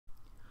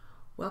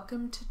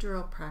Welcome to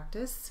drill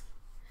practice.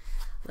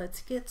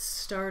 Let's get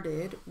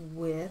started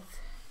with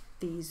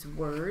these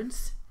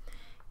words,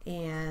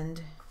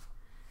 and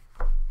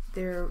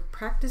they're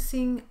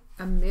practicing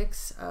a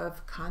mix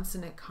of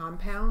consonant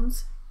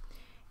compounds,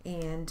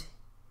 and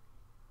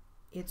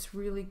it's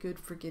really good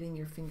for getting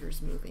your fingers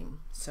moving.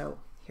 So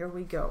here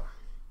we go.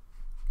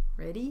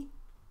 Ready?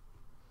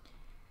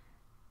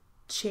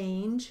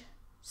 Change,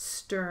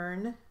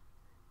 stern,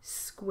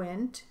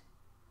 squint,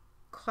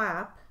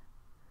 clap,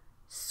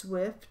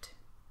 swift,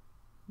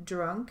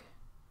 drunk,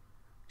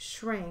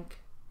 shrank,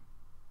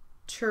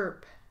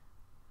 chirp,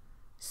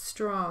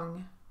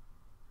 strong,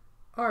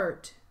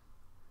 art,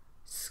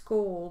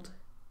 scold,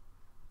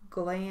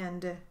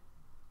 gland,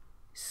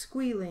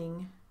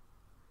 squealing,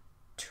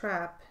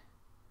 trap,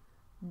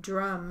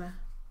 drum,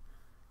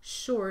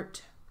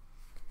 short,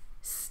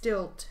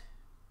 stilt,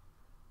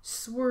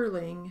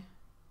 swirling,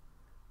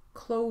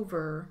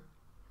 clover,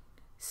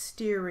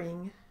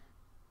 steering,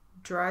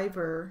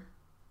 driver,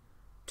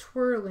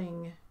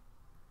 twirling,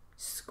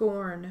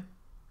 scorn,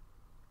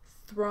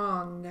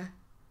 throng,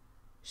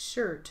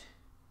 shirt,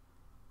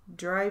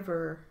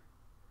 driver,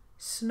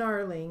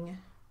 snarling,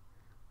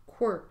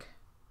 quirk,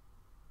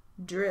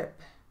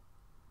 drip,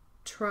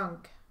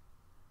 trunk,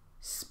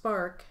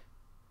 spark,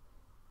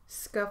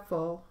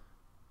 scuffle,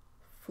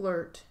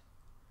 flirt,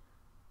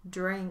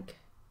 drank,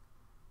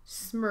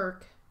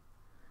 smirk,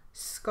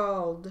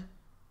 scald,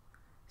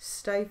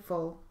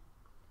 stifle,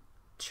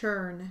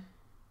 churn,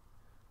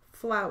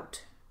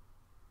 flout,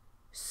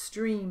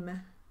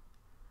 stream,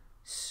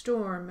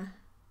 storm,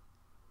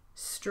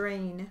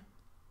 strain,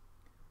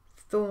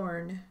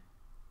 thorn,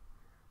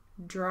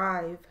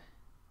 drive,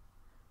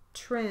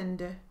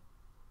 trend,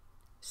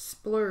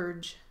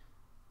 splurge,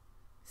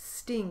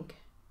 stink,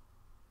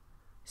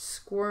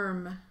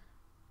 squirm,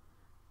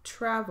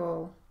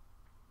 travel,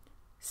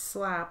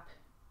 slap,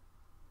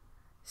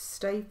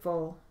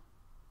 stifle,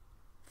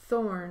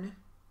 thorn,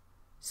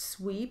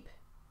 sweep,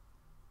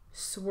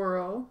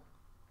 swirl,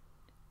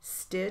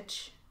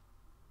 stitch,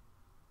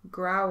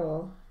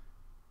 growl,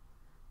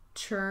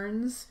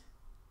 churns,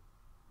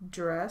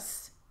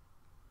 dress,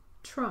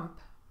 trump.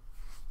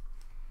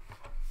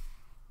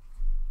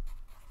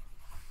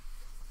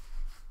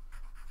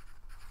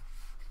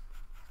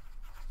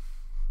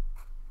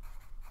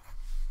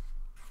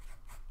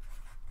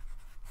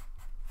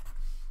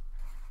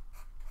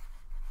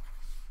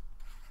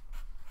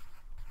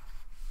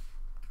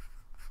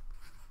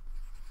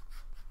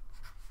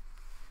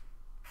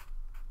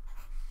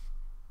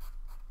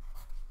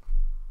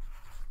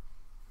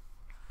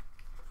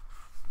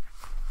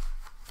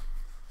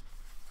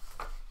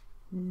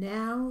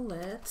 Now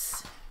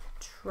let's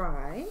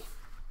try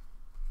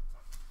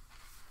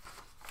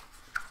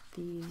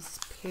these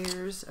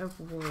pairs of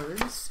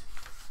words.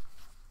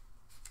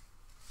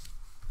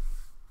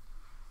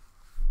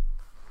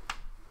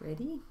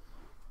 Ready?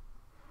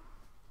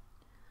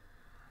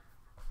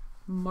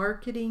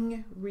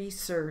 Marketing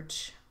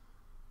research,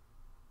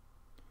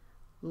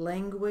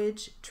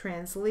 language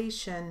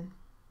translation,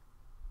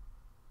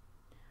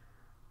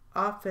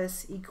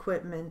 office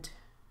equipment,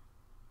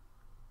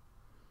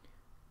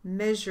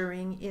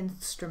 measuring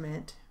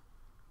instrument,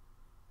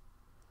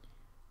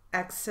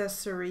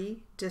 accessory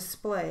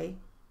display,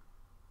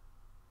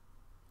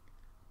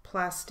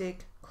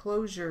 plastic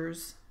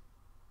closures,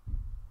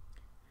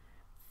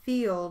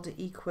 field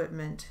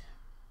equipment,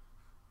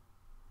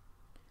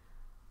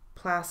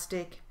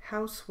 plastic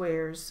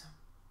housewares,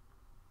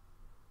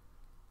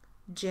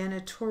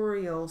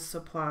 janitorial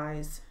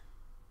supplies,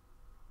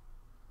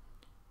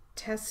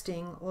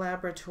 testing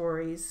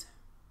laboratories,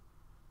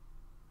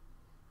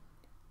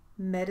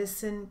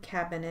 medicine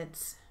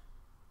cabinets,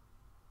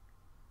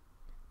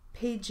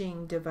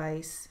 paging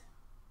device,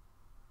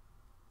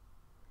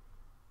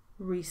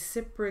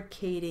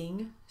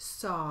 reciprocating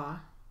saw,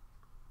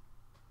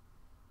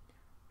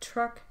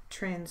 truck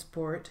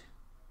transport,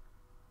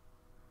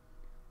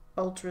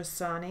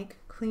 ultrasonic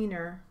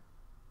cleaner,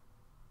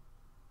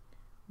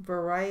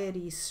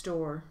 variety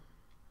store,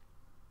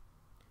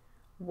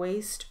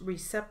 waste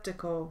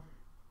receptacle,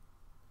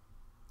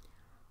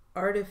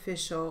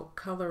 artificial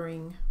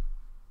coloring,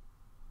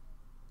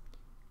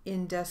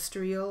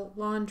 industrial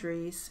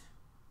laundries,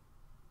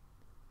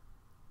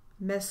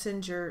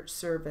 messenger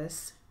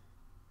service,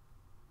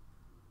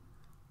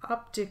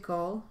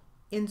 optical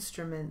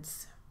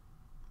instruments,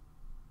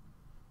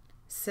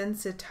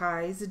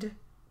 sensitized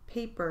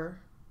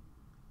paper,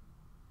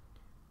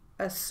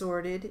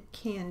 assorted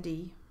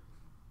candy,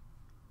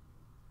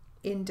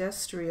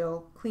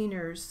 industrial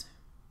cleaners,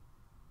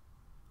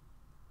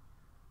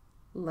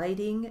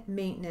 lighting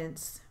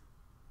maintenance,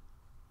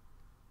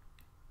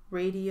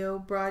 radio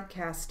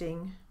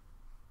broadcasting,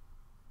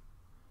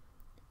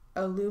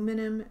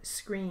 aluminum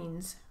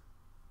screens,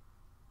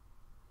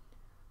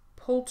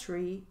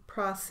 poultry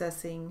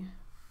processing,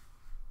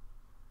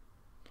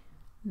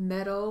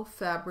 metal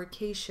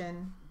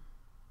fabrication,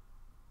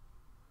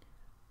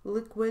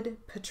 liquid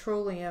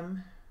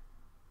petroleum,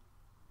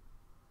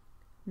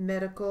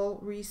 medical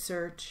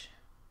research,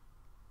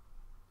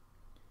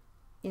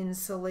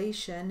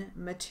 insulation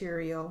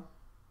material.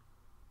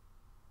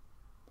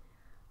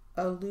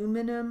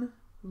 Aluminum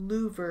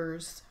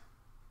louvers.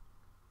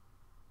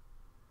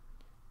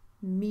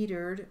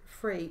 Metered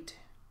freight.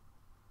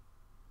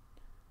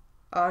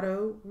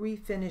 Auto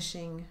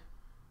refinishing.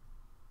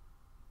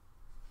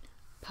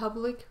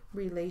 Public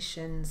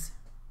relations.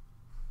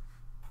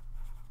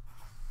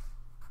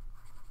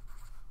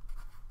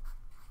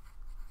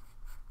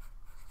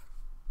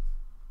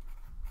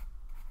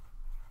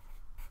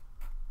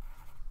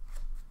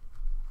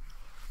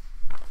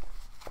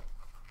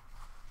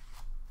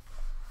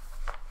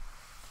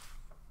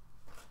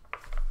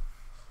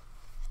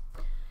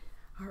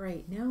 All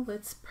right, now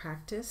let's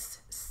practice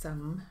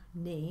some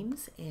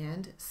names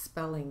and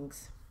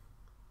spellings.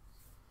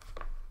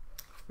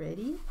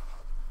 Ready?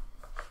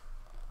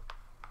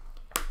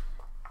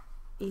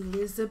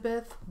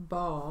 Elizabeth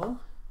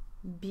Ball,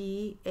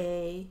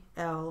 B-A-L-L.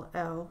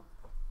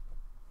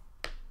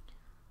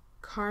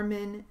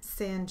 Carmen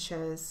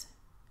Sanchez,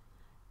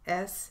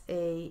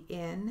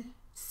 S-A-N-C-H-E-Z.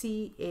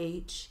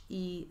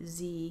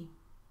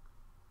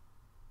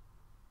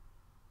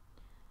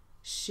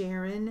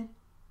 Sharon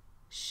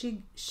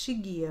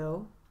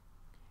Shigio,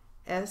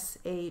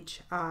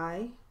 S-H-I-G-I-O.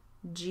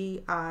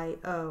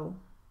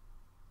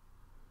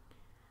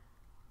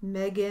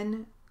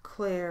 Megan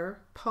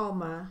Claire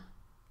Palma,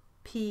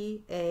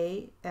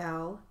 P-A-L-M-A.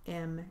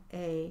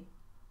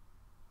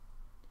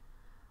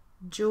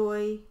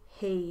 Joy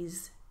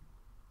Hayes,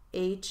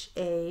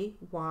 H-A-Y-E-S.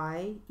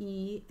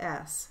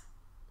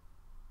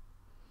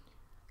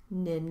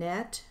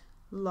 Ninette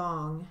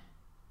Long,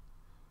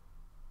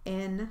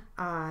 N-I-N-E-T-T-E-L-O-N-G.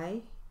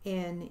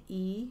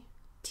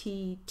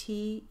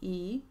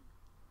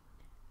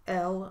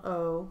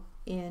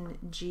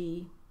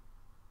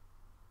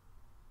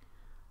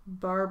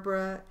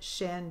 Barbara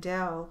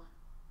Shandell,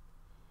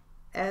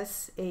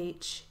 S-H-A-N-D-E-L-L.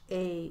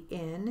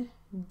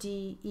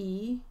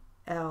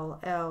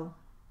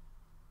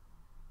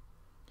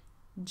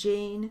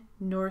 Jane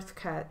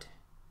Northcutt,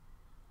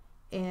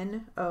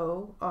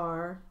 N-O-R-T-H-C-U-T-T.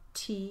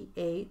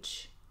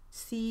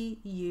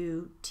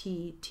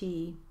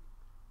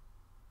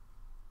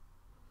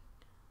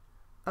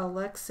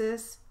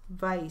 Alexis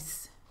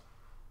Weiss,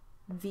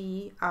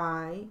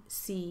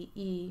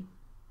 V-I-C-E.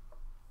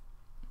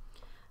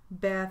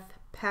 Beth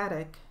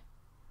Paddock,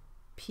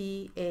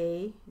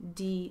 P-A-D-D-O-C-K.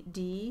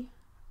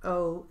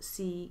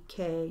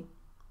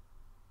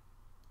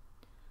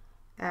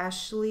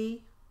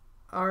 Ashley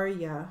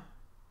Arya,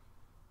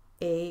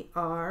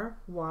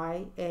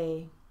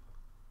 A-R-Y-A.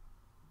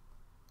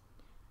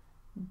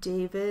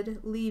 David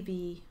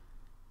Levy,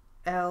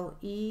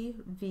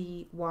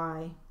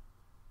 L-E-V-Y.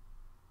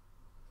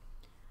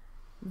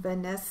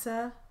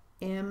 Vanessa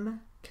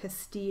M.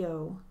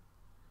 Castillo,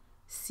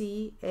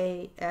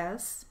 C-A-S-T-I-L-L-O.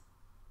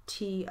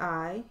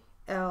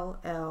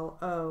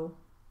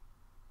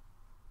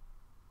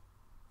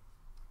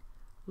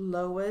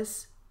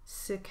 Lois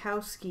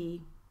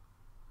Sikowski,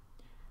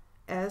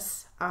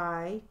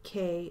 S-I-K-O-S-K-I.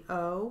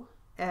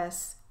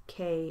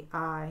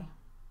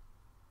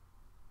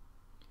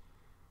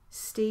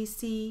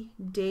 Stacy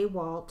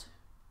Daywalt,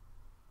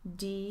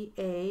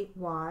 D-A-Y-W-A-L-T.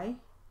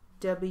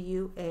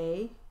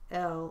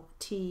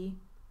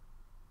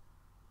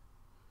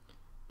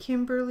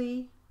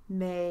 Kimberly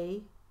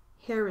May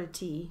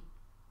Harity,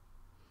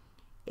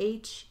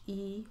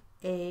 H-E-A-R-I-T-Y.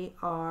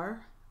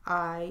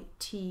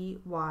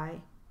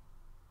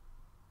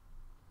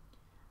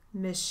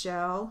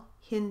 Michelle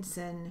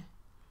Hinson,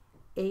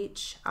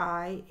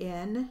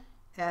 H-I-N-S-O-N.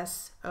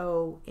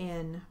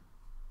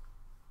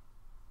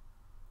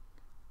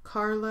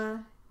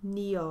 Carla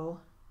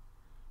Neal,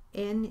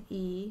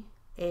 N-E-A-L.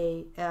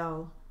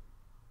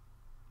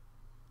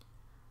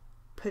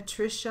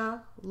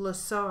 Patricia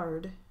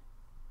Lessard,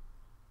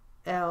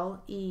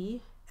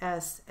 L-E-S-S-A-R-D.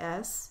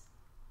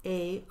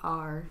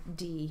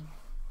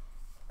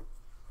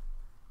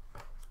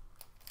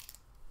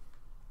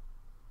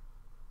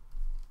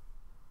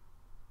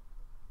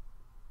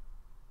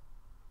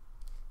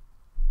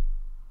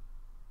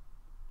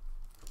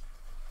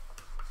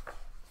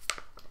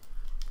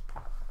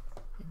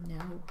 And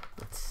now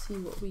let's see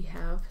what we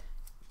have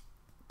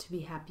to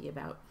be happy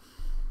about.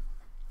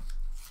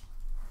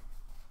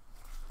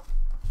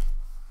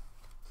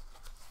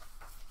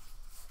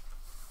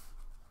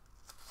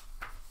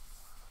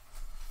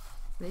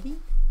 Ready?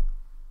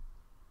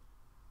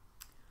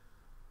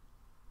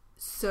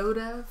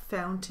 Soda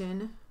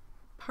fountain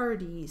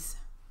parties.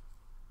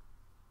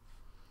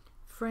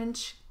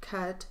 French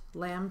cut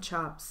lamb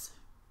chops.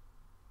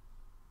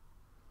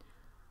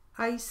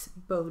 Ice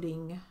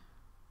boating.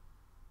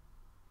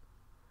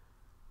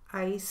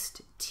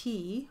 Iced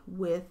tea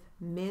with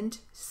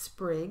mint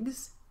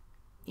sprigs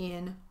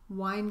in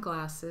wine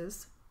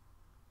glasses.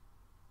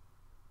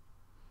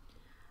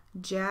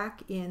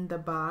 Jack in the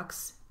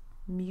Box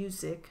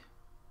music.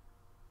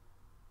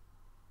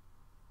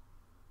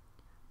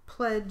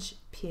 Pledge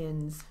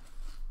pins.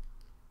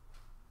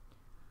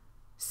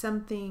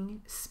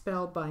 Something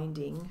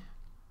spellbinding.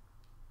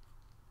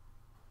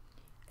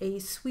 A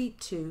sweet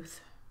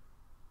tooth.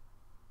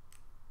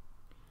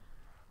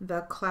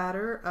 The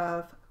clatter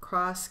of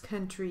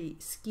cross-country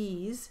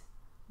skis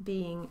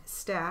being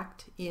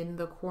stacked in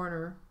the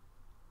corner.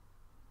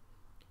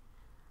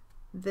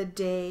 The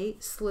day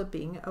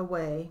slipping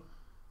away.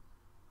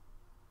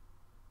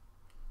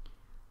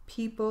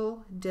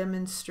 People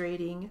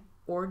demonstrating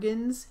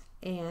organs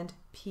and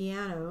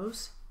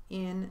pianos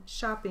in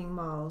shopping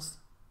malls.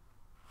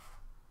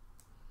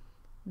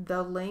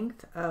 The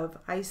length of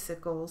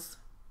icicles.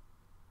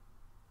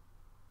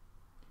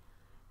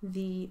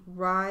 The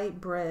rye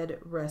bread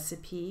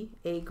recipe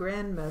a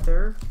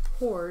grandmother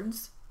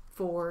hoards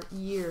for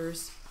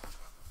years.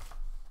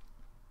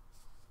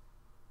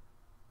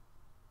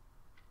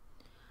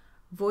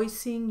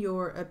 Voicing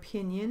your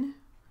opinion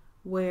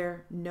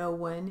where no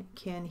one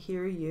can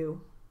hear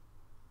you.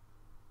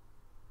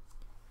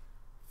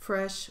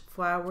 Fresh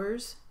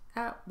flowers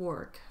at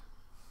work.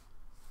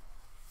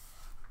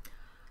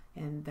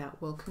 And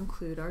that will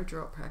conclude our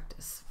drill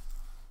practice.